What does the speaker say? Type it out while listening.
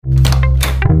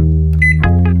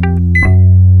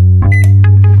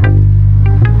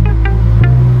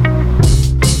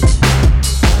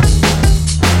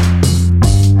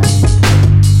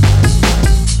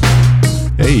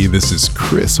this is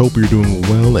Chris. Hope you're doing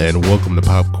well, and welcome to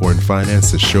Popcorn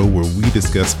Finance, the show where we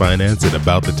discuss finance and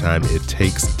about the time it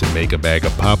takes to make a bag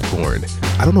of popcorn.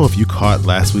 I don't know if you caught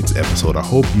last week's episode. I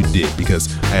hope you did,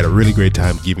 because I had a really great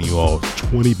time giving you all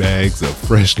 20 bags of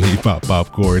freshly popped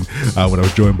popcorn when I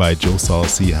was joined by Joe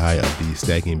Saul-Sehy of the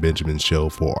Stacking Benjamin Show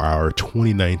for our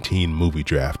 2019 movie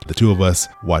draft. The two of us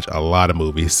watch a lot of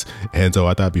movies, and so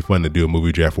I thought it'd be fun to do a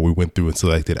movie draft where we went through and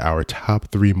selected our top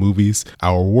 3 movies,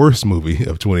 our worst movie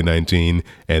of 2019,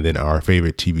 and then our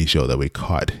favorite TV show that we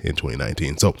caught in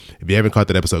 2019. So if you haven't caught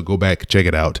that episode, go back, check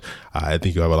it out. I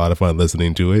think you'll have a lot of fun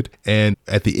listening to it. And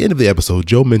at the end of the episode,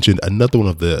 Joe mentioned another one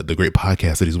of the great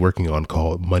podcasts that he's working on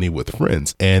called Money with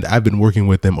Friends. And I've been working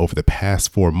with them over the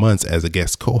past 4 months as a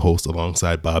guest co-host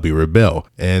alongside Bobby Rebell.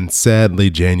 And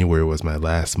sadly, January was my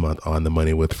last month on the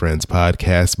Money with Friends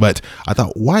podcast. But I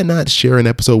thought, why not share an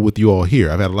episode with you all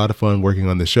here? I've had a lot of fun working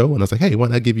on the show, and I was like, hey, why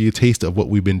not give you a taste of what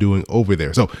we've been doing over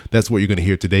there? So that's what you're going to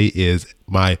hear today is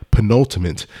my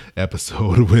penultimate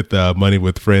episode with Money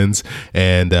with Friends,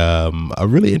 and a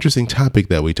really interesting topic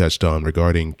that we touched on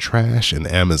regarding trash and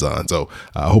Amazon. So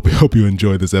I hope you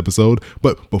enjoyed this episode.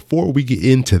 But before we get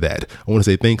into that, I want to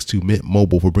say thanks to Mint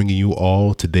Mobile for bringing you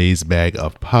all today's bag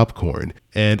of popcorn.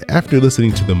 And after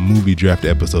listening to the movie draft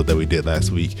episode that we did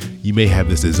last week, you may have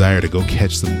this desire to go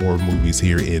catch some more movies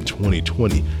here in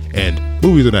 2020. And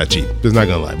movies are not cheap. Just not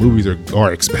gonna lie. Movies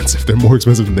are expensive. They're more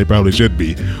expensive than they probably should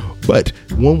be. But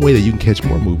one way that you can catch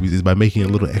more movies is by making a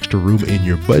little extra room in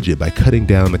your budget by cutting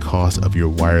down the cost of your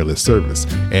wireless service.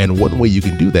 And one way you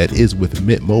can do that is with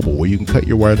Mint Mobile, where you can cut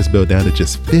your wireless bill down to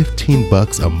just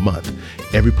 $15 a month.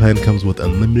 Every plan comes with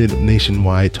unlimited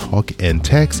nationwide talk and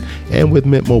text. And with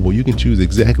Mint Mobile, you can choose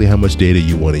exactly how much data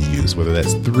you want to use, whether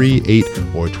that's 3, 8,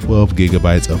 or 12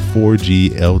 gigabytes of 4G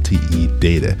LTE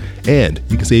data. And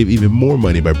you can save even more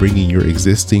money by bringing your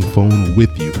existing phone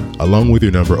with you, along with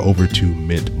your number, over to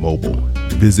Mint Mobile.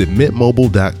 Visit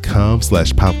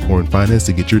mintmobile.com/popcornfinance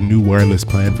to get your new wireless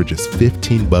plan for just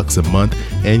 $15 a month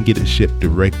and get it shipped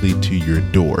directly to your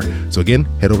door. So again,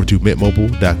 head over to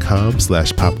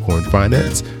mintmobile.com/popcornfinance.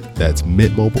 That's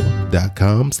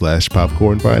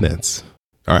mintmobile.com/popcornfinance.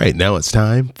 All right, now it's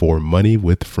time for Money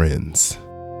with Friends.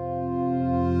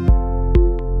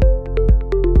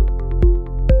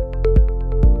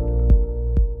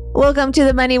 Welcome to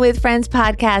the Money with Friends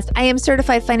podcast. I am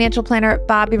certified financial planner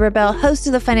Bobby Rebell, host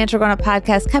of the Financial Grown Up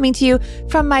podcast, coming to you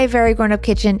from my very grown up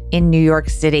kitchen in New York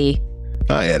City.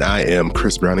 Hi, and I am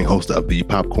Chris Browning, host of the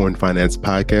Popcorn Finance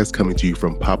podcast, coming to you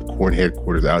from Popcorn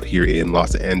headquarters out here in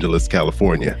Los Angeles,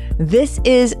 California. This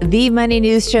is the money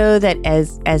news show that,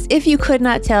 as if you could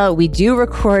not tell, we do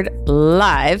record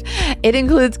live. It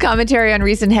includes commentary on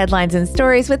recent headlines and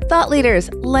stories with thought leaders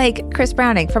like Chris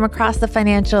Browning from across the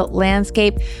financial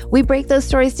landscape. We break those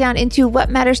stories down into what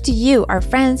matters to you, our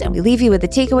friends, and we leave you with a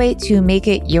takeaway to make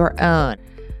it your own.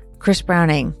 Chris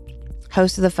Browning,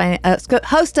 host of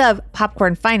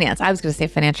Popcorn Finance. I was going to say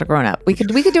Financial Grown Up. We could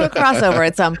do a crossover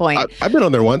at some point. I've been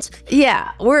on there once. Yeah,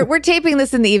 we're taping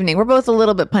this in the evening. We're both a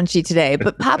little bit punchy today,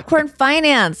 but Popcorn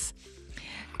Finance,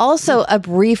 also a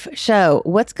brief show.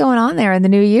 What's going on there in the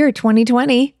new year,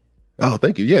 2020? Oh,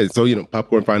 thank you. Yeah. So,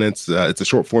 Popcorn Finance, it's a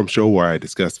short form show where I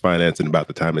discuss finance and about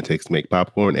the time it takes to make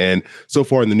popcorn. And so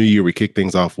far in the new year, we kick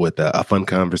things off with a fun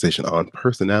conversation on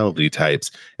personality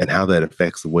types and how that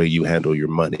affects the way you handle your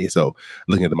money. So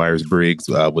looking at the Myers-Briggs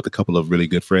with a couple of really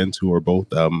good friends who are both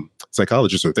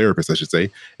psychologists or therapists, I should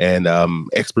say, and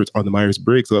experts on the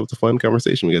Myers-Briggs. So that was a fun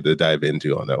conversation we got to dive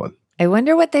into on that one. I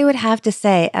wonder what they would have to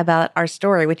say about our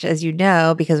story, which, as you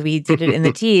know, because we did it in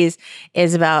the tease,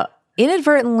 is about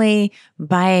inadvertently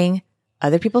buying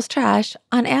other people's trash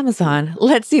on Amazon.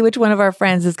 Let's see which one of our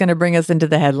friends is going to bring us into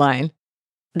the headline.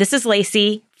 This is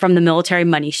Lacey from the Military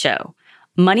Money Show.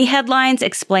 Money headlines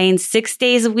explain 6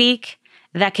 days a week.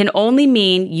 That can only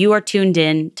mean you are tuned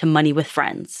in to Money with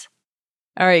Friends.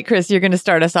 All right, Chris, you're going to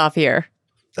start us off here.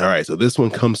 All right, so this one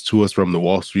comes to us from the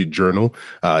Wall Street Journal.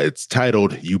 It's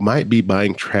titled, "You Might Be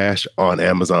Buying Trash on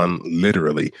Amazon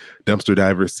Literally. Dumpster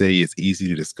divers say it's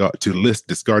easy to list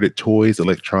discarded toys,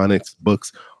 electronics,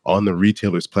 books on the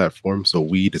retailer's platform, so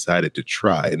we decided to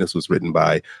try." And this was written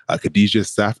by Khadija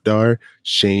Safdar,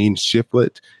 Shane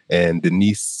Shiflett, and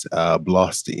Denise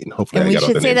Blostein. Hopefully, and we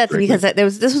should say that correctly,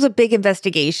 because this was a big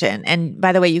investigation. And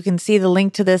by the way, you can see the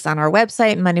link to this on our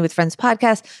website, Money with Friends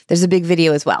podcast. There's a big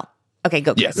video as well. Okay,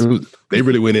 go, Yeah, Chris. they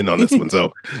really went in on this one.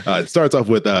 So it starts off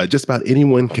with just about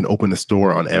anyone can open a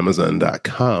store on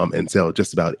Amazon.com and sell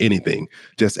just about anything.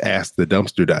 Just ask the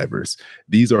dumpster divers.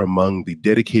 These are among the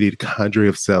dedicated cadre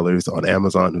of sellers on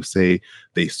Amazon who say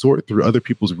they sort through other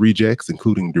people's rejects,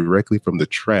 including directly from the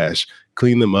trash,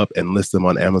 clean them up, and list them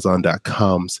on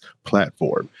Amazon.com's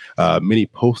platform. Many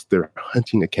post their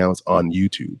hunting accounts on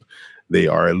YouTube. They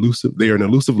are elusive. They are an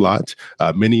elusive lot.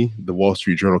 Many the Wall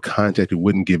Street Journal contacted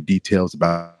wouldn't give details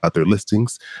about their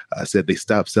listings, said they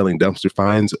stopped selling dumpster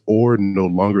finds or no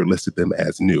longer listed them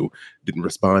as new, didn't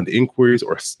respond to inquiries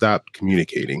or stopped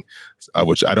communicating,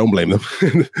 which I don't blame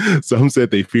them. Some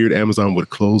said they feared Amazon would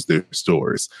close their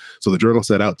stores. So the Journal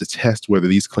set out to test whether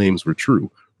these claims were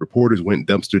true. Reporters went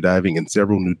dumpster diving in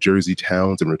several New Jersey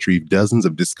towns and retrieved dozens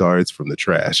of discards from the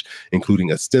trash, including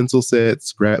a stencil set,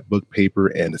 scrapbook paper,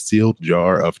 and a sealed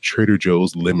jar of Trader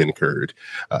Joe's lemon curd.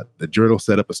 The Journal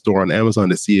set up a store on Amazon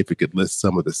to see if it could list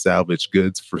some of the salvaged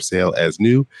goods for sale as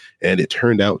new, and it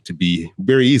turned out to be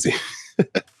very easy.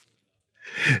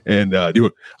 And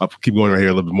I'll keep going right here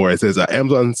a little bit more. It says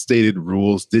Amazon stated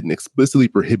rules didn't explicitly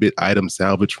prohibit items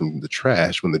salvaged from the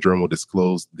trash when the Journal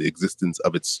disclosed the existence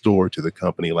of its store to the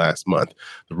company last month.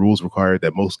 The rules required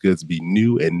that most goods be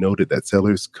new and noted that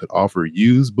sellers could offer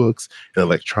used books and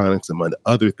electronics, among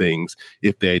other things,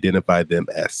 if they identified them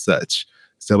as such.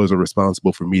 Sellers are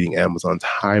responsible for meeting Amazon's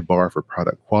high bar for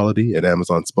product quality, an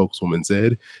Amazon spokeswoman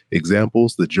said.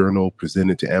 Examples the Journal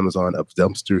presented to Amazon of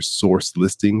dumpster source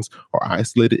listings are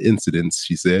isolated incidents,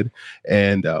 she said,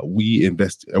 and we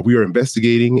are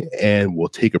investigating and will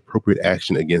take appropriate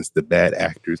action against the bad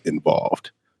actors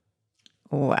involved.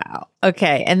 Wow.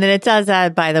 Okay. And then it does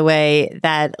add, by the way,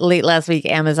 that late last week,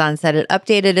 Amazon said it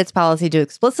updated its policy to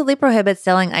explicitly prohibit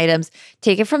selling items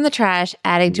taken from the trash,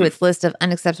 adding to its list of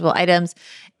unacceptable items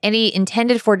any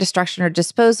intended for destruction or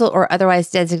disposal or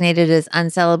otherwise designated as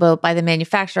unsellable by the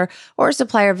manufacturer or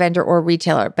supplier, vendor, or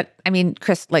retailer. But I mean,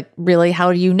 Chris, like, really,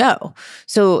 how do you know?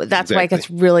 So that's why it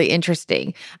gets really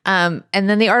interesting. And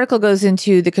then the article goes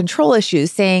into the control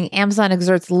issues, saying Amazon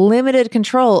exerts limited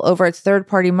control over its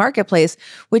third-party marketplace,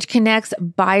 which connects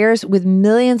buyers with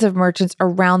millions of merchants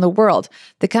around the world.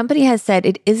 The company has said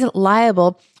it isn't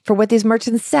liable for what these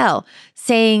merchants sell,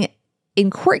 saying in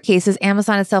court cases,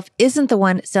 Amazon itself isn't the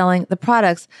one selling the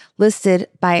products listed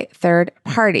by third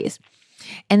parties.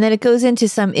 And then it goes into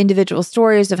some individual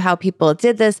stories of how people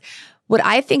did this. What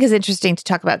I think is interesting to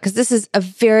talk about, because this is a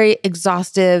very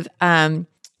exhaustive and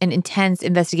intense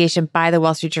investigation by the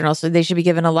Wall Street Journal, so they should be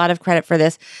given a lot of credit for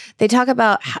this. They talk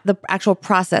about the actual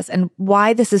process and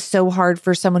why this is so hard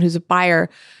for someone who's a buyer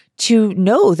to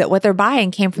know that what they're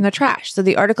buying came from the trash. So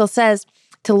the article says,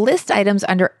 to list items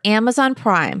under Amazon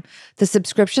Prime, the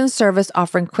subscription service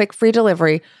offering quick free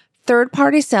delivery,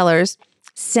 third-party sellers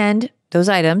send those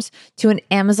items to an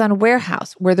Amazon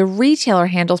warehouse where the retailer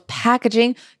handles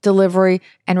packaging, delivery,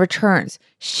 and returns.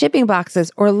 Shipping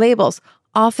boxes or labels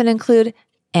often include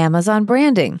Amazon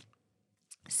branding.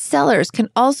 Sellers can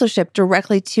also ship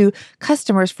directly to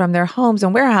customers from their homes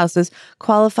and warehouses,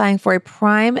 qualifying for a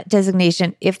Prime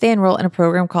designation if they enroll in a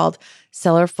program called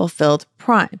Seller Fulfilled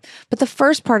Prime. But the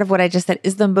first part of what I just said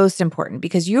is the most important,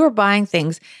 because you are buying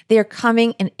things, they are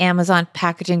coming in Amazon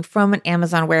packaging from an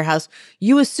Amazon warehouse.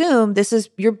 You assume this is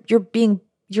you're giving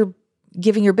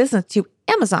your business to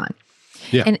Amazon.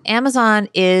 Yeah. And Amazon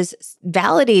is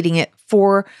validating it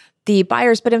for the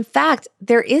buyers, but in fact,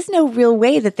 there is no real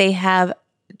way that they have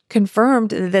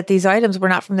confirmed that these items were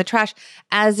not from the trash,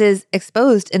 as is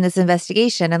exposed in this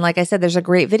investigation. And like I said, there's a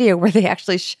great video where they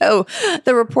actually show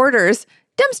the reporters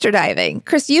dumpster diving.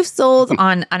 Chris, you've sold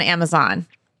on Amazon.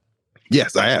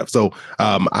 Yes, I have. So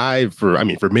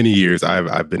for many years,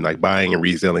 I've been like buying and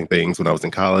reselling things. When I was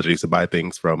in college, I used to buy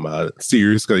things from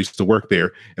Sears because I used to work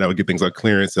there, and I would get things on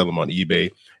clearance, sell them on eBay.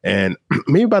 And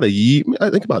maybe about a year, I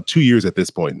think about 2 years at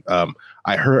this point,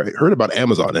 I heard about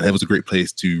Amazon, and it was a great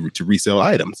place to resell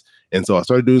items. And so I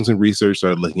started doing some research,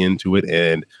 started looking into it,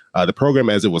 and the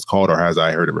program, as it was called, or as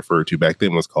I heard it referred to back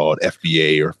then, was called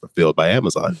FBA, or Fulfilled by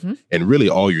Amazon. Mm-hmm. And really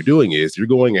all you're doing is you're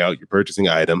going out, you're purchasing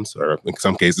items, or in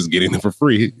some cases getting them for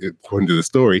free, according to the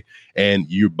story, and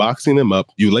you're boxing them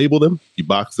up. You label them, you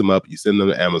box them up, you send them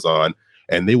to Amazon,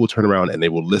 and they will turn around and they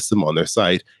will list them on their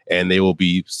site, and they will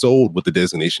be sold with the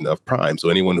designation of Prime. So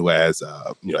anyone who has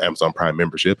Amazon Prime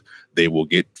membership, they will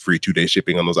get free 2-day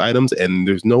shipping on those items, and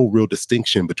there's no real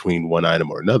distinction between one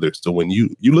item or another. So when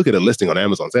you look at a listing on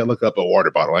Amazon, say I look up a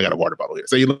water bottle, I got a water bottle here.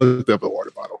 Say you looked up a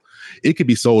water bottle, it could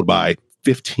be sold by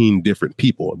 15 different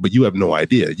people, but you have no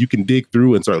idea. You can dig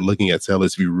through and start looking at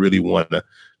sellers if you really want to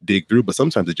dig through, but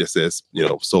sometimes it just says,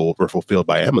 sold or fulfilled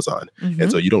by Amazon. Mm-hmm.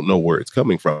 And so you don't know where it's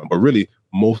coming from. But really,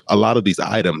 a lot of these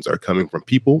items are coming from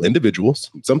people, individuals.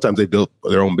 Sometimes they built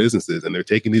their own businesses and they're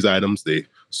taking these items, they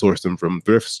source them from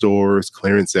thrift stores,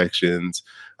 clearance sections,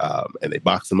 and they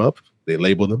box them up, they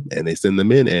label them, and they send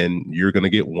them in, and you're going to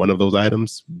get one of those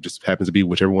items. Just happens to be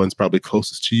whichever one's probably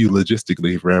closest to you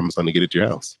logistically for Amazon to get it to your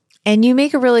house. And you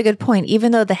make a really good point.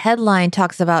 Even though the headline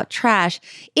talks about trash,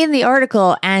 in the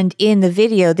article and in the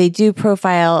video, they do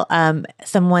profile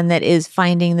someone that is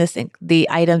finding the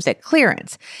items at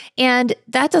clearance. And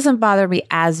that doesn't bother me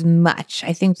as much.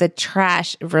 I think the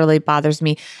trash really bothers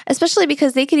me, especially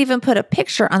because they could even put a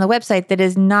picture on the website that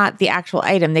is not the actual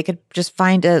item. They could just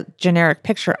find a generic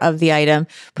picture of the item,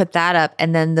 put that up,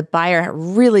 and then the buyer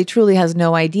really, truly has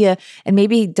no idea and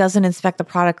maybe doesn't inspect the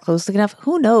product closely enough.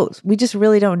 Who knows? We just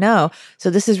really don't know. So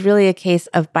this is really a case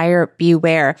of buyer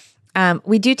beware.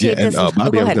 We do take this.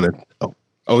 Bobby, I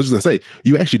was just going to say,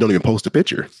 you actually don't even post a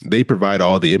picture. They provide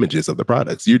all the images of the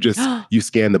products. You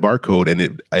scan the barcode and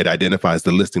it identifies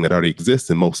the listing that already exists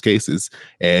in most cases.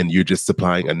 And you're just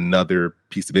supplying another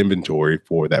piece of inventory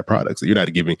for that product. So you're not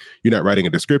writing a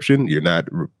description. You're not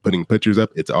putting pictures up.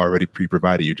 It's already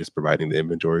pre-provided. You're just providing the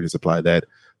inventory to supply that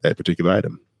particular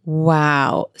item.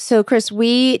 Wow. So Chris,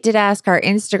 we did ask our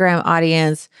Instagram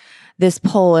audience this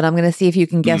poll, and I'm going to see if you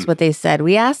can guess what they said.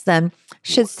 We asked them,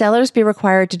 should sellers be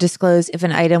required to disclose if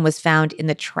an item was found in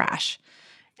the trash?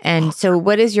 And so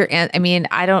what is your answer? I mean,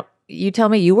 you tell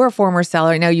me, you were a former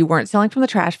seller. No, you weren't selling from the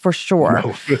trash for sure.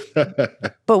 No.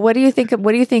 But what do you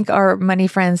think our money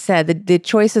friends said? The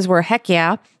choices were heck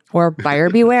yeah, or buyer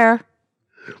beware.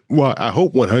 Well, I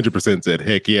hope 100% said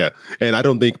heck yeah, and I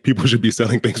don't think people should be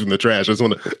selling things from the trash. I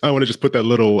want to just put that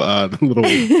little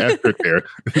asterisk there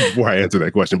before I answer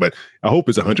that question. But I hope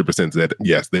it's 100% said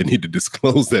yes. They need to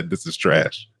disclose that this is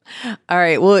trash. All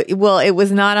right. Well, it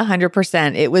was not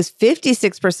 100%. It was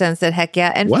 56% said heck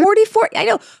yeah, and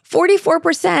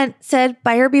 44% said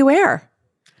buyer beware.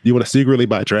 You want to secretly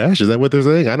buy trash? Is that what they're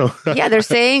saying? I don't. Yeah, they're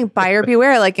saying buyer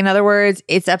beware. Like, in other words,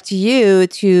 it's up to you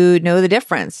to know the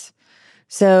difference.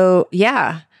 So,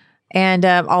 yeah. And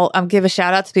I'll give a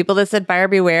shout out to people that said buyer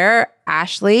beware.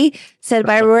 Ashley said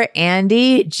buyer beware.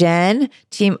 Andy, Jen,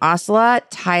 Team Ocelot,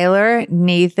 Tyler,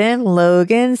 Nathan,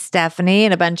 Logan, Stephanie,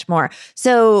 and a bunch more.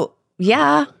 So,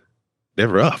 yeah. They're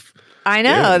rough. I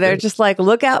know. Yeah, they're just like,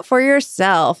 look out for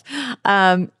yourself.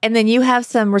 And then you have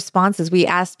some responses. We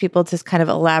asked people to kind of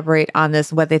elaborate on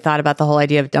this, what they thought about the whole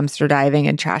idea of dumpster diving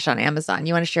and trash on Amazon.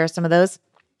 You want to share some of those?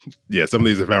 Yeah, some of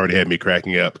these have already had me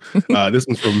cracking up. This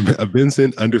one's from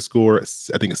Vincent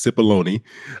 _ I think it's Cipollone.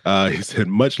 He said,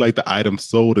 much like the item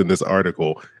sold in this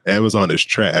article, Amazon is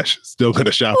trash. Still going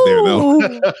to shop there, though.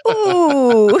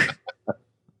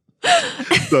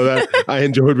 So I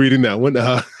enjoyed reading that one.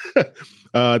 The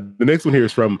next one here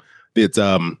is from, I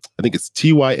think it's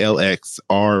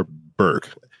TYLXR Burke.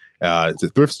 It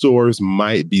says, thrift stores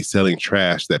might be selling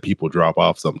trash that people drop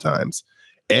off sometimes.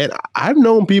 And I've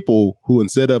known people who,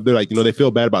 instead of, they're like, they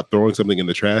feel bad about throwing something in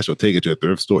the trash or take it to a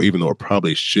thrift store, even though it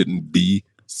probably shouldn't be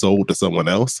sold to someone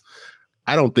else.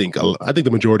 I think the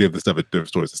majority of the stuff at thrift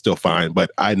stores is still fine,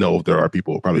 but I know there are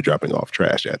people probably dropping off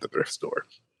trash at the thrift store.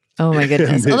 Oh my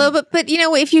goodness. Although, but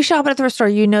if you shop at a thrift store,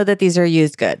 you know that these are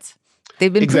used goods.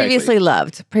 They've been previously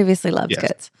loved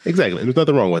goods. Exactly. And there's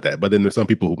nothing wrong with that. But then there's some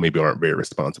people who maybe aren't very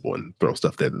responsible and throw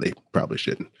stuff that they probably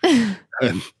shouldn't. and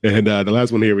the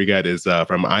last one here we got is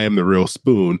from I Am the Real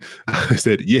Spoon. I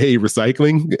said, yay,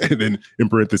 recycling. And then in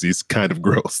parentheses, kind of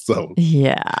gross. So,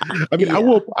 yeah. I mean,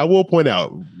 yeah. I will point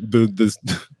out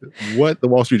what the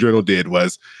Wall Street Journal did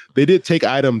was they did take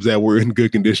items that were in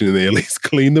good condition and they at least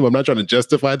cleaned them. I'm not trying to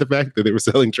justify the fact that they were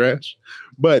selling trash,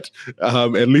 but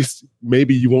at least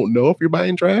maybe you won't know if you're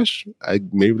buying trash.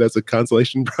 Maybe that's a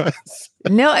consolation prize.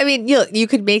 No, I mean, you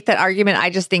could make that argument. I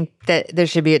just think that there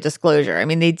should be a disclosure. I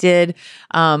mean, they did,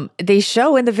 they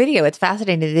show in the video, it's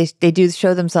fascinating. They do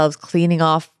show themselves cleaning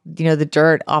off, the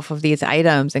dirt off of these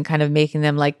items and kind of making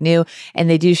them like new. And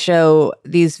they do show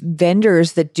these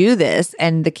vendors that do this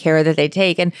and the care that they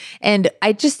take. And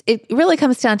it really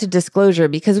comes down to disclosure,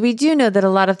 because we do know that a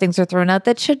lot of things are thrown out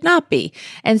that should not be.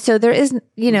 And so there is,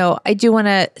 I do want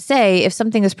to say, if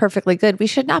something is perfectly good, we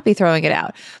should not be throwing it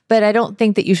out. But I don't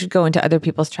think that you should go into other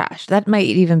people's trash. That might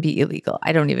even be illegal.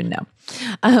 I don't even know.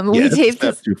 We taped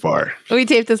this too far. We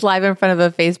taped this live in front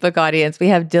of a Facebook audience. We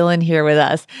have Dylan here with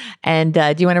us. And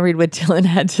do you want to read what Dylan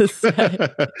had to say?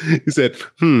 He said,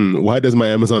 why does my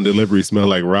Amazon delivery smell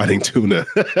like rotting tuna?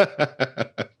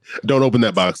 Don't open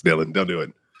that box, Dylan. Don't do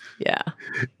it. Yeah.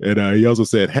 And he also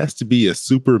said, has to be a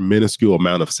super minuscule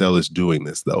amount of sellers doing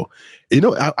this, though.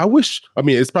 I wish,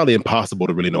 it's probably impossible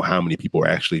to really know how many people are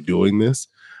actually doing this.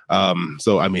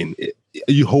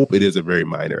 You hope it is a very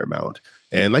minor amount.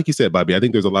 And like you said, Bobby, I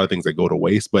think there's a lot of things that go to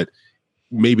waste, but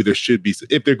maybe there should be,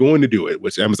 if they're going to do it,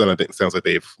 which Amazon, I think, sounds like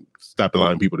they've stopped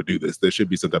allowing people to do this, there should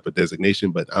be some type of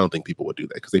designation, but I don't think people would do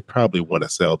that because they probably want to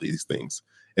sell these things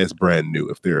as brand new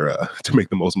if they're to make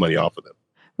the most money off of them.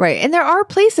 Right. And there are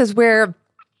places where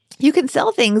you can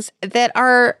sell things that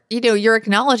are, you're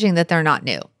acknowledging that they're not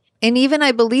new. And even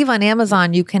I believe on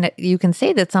Amazon, you can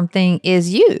say that something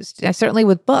is used, certainly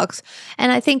with books.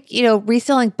 And I think,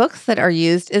 reselling books that are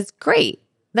used is great.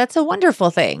 That's a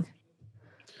wonderful thing.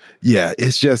 Yeah,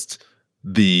 it's just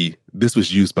this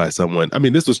was used by someone.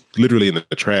 This was literally in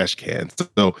the trash can.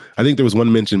 So I think there was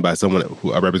one mention by someone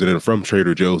a representative from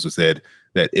Trader Joe's who said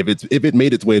that if it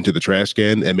made its way into the trash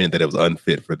can, it meant that it was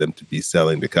unfit for them to be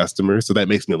selling to customers. So that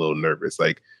makes me a little nervous.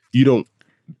 Like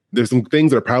there's some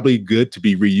things that are probably good to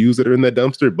be reused that are in that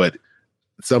dumpster, but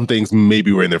some things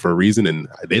maybe were in there for a reason and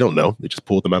they don't know. They just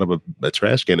pulled them out of a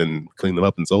trash can and cleaned them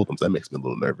up and sold them. So that makes me a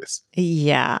little nervous.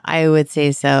 Yeah, I would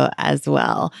say so as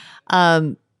well.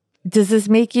 Does this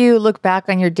make you look back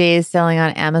on your days selling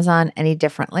on Amazon any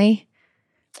differently?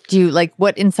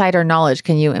 What insider knowledge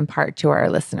can you impart to our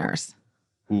listeners?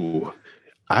 Ooh,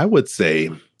 I would say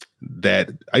that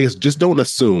I guess just don't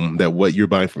assume that what you're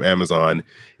buying from Amazon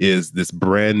is this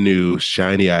brand new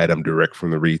shiny item direct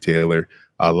from the retailer.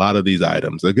 A lot of these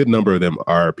items, a good number of them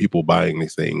are people buying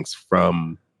these things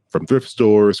from thrift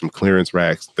stores, from clearance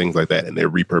racks, things like that, and they're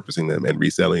repurposing them and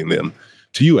reselling them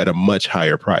to you at a much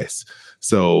higher price.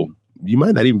 So you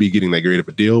might not even be getting that great of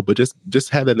a deal, but just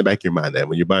have that in the back of your mind that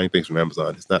when you're buying things from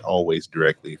Amazon, it's not always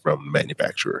directly from the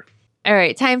manufacturer. All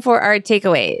right, time for our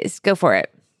takeaways. Go for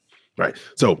it. Right.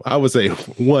 So I would say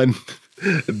the one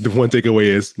takeaway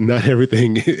is not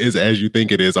everything is as you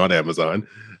think it is on Amazon.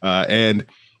 And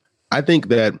I think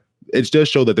that it does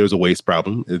show that there's a waste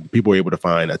problem. People are able to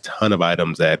find a ton of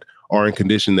items that are in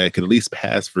condition that could at least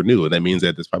pass for new. And that means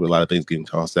that there's probably a lot of things getting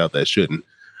tossed out that shouldn't.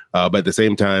 But at the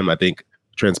same time, I think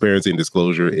transparency and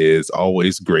disclosure is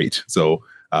always great. So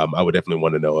I would definitely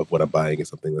want to know if what I'm buying is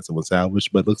something that someone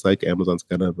salvaged, but it looks like Amazon's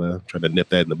kind of trying to nip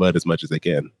that in the bud as much as they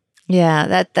can.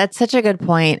 Yeah, that's such a good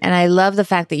point. And I love the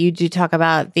fact that you do talk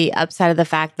about the upside of the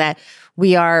fact that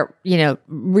we are,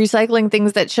 recycling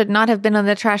things that should not have been in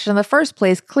the trash in the first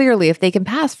place. Clearly, if they can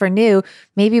pass for new,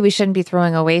 maybe we shouldn't be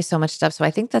throwing away so much stuff. So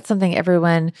I think that's something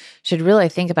everyone should really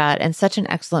think about. And such an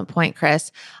excellent point,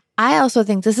 Chris. I also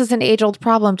think this is an age-old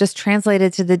problem just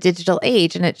translated to the digital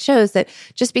age. And it shows that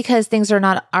just because things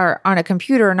are on a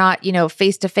computer, not,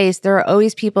 face-to-face, there are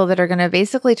always people that are going to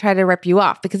basically try to rip you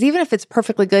off. Because even if it's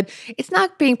perfectly good, it's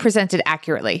not being presented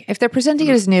accurately. If they're presenting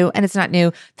it as new and it's not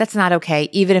new, that's not okay,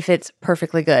 even if it's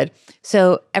perfectly good.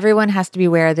 So everyone has to be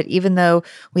aware that even though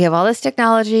we have all this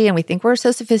technology and we think we're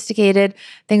so sophisticated,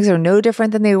 things are no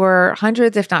different than they were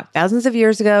hundreds, if not thousands of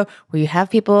years ago, where you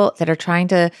have people that are trying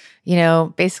to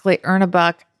basically earn a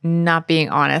buck, not being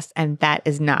honest. And that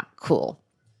is not cool.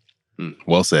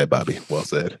 Well said, Bobby. Well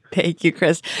said. Thank you,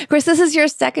 Chris. Chris, this is your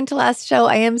second to last show.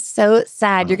 I am so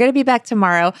sad. You're going to be back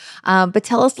tomorrow. But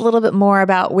tell us a little bit more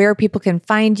about where people can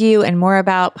find you and more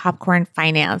about Popcorn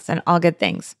Finance and all good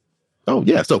things. Oh,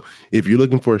 yeah. So if you're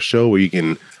looking for a show where you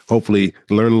can hopefully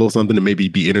learn a little something and maybe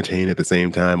be entertained at the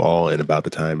same time, all in about the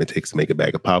time it takes to make a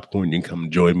bag of popcorn, you can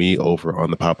come join me over on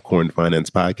the Popcorn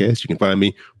Finance Podcast. You can find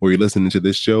me where you're listening to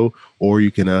this show, or you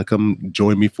can come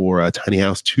join me for a Tiny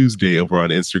House Tuesday over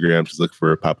on Instagram. Just look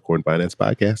for Popcorn Finance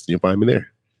Podcast and you'll find me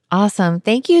there. Awesome.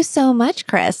 Thank you so much,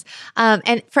 Chris.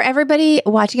 And for everybody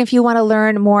watching, if you want to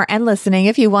learn more and listening,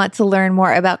 if you want to learn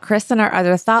more about Chris and our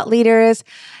other thought leaders,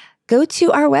 go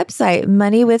to our website,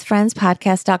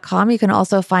 moneywithfriendspodcast.com. You can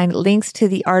also find links to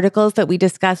the articles that we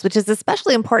discussed, which is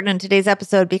especially important in today's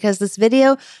episode because this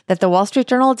video that the Wall Street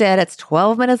Journal did, it's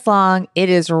 12 minutes long. It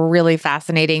is really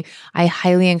fascinating. I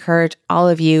highly encourage all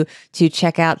of you to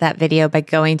check out that video by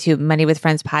going to Money with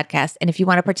Friends Podcast. And if you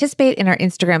want to participate in our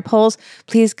Instagram polls,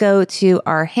 please go to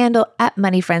our handle at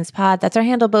MoneyFriendsPod. That's our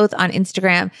handle both on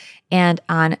Instagram and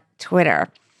on Twitter.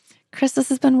 Chris, this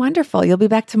has been wonderful. You'll be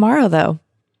back tomorrow, though.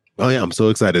 Oh, yeah. I'm so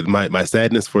excited. My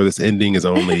sadness for this ending is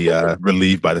only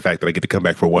relieved by the fact that I get to come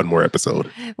back for one more episode.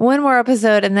 One more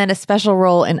episode and then a special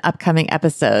role in upcoming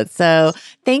episodes. So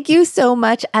thank you so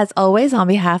much, as always, on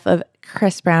behalf of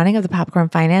Chris Browning of the Popcorn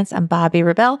Finance. I'm Bobby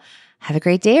Rebell. Have a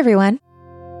great day, everyone.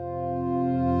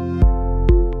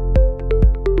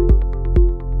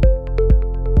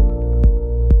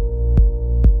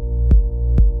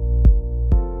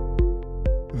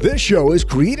 This show is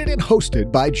created and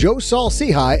hosted by Joe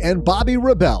Saul-Sehy and Bobby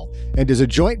Rebell and is a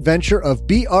joint venture of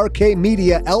BRK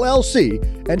Media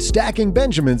LLC and Stacking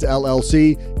Benjamins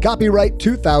LLC, copyright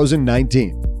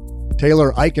 2019.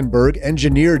 Taylor Eichenberg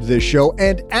engineered this show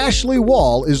and Ashley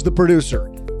Wall is the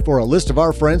producer. For a list of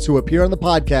our friends who appear on the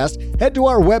podcast, head to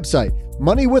our website,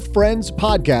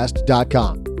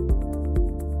 moneywithfriendspodcast.com.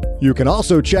 You can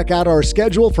also check out our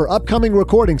schedule for upcoming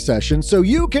recording sessions so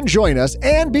you can join us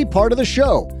and be part of the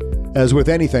show. As with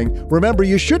anything, remember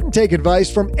you shouldn't take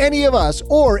advice from any of us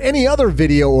or any other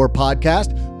video or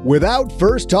podcast without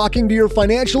first talking to your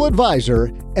financial advisor,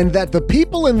 and that the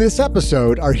people in this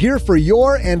episode are here for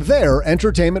your and their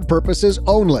entertainment purposes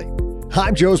only.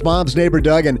 I'm Joe's mom's neighbor,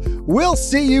 Doug, and we'll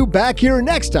see you back here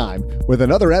next time with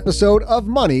another episode of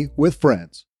Money with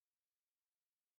Friends.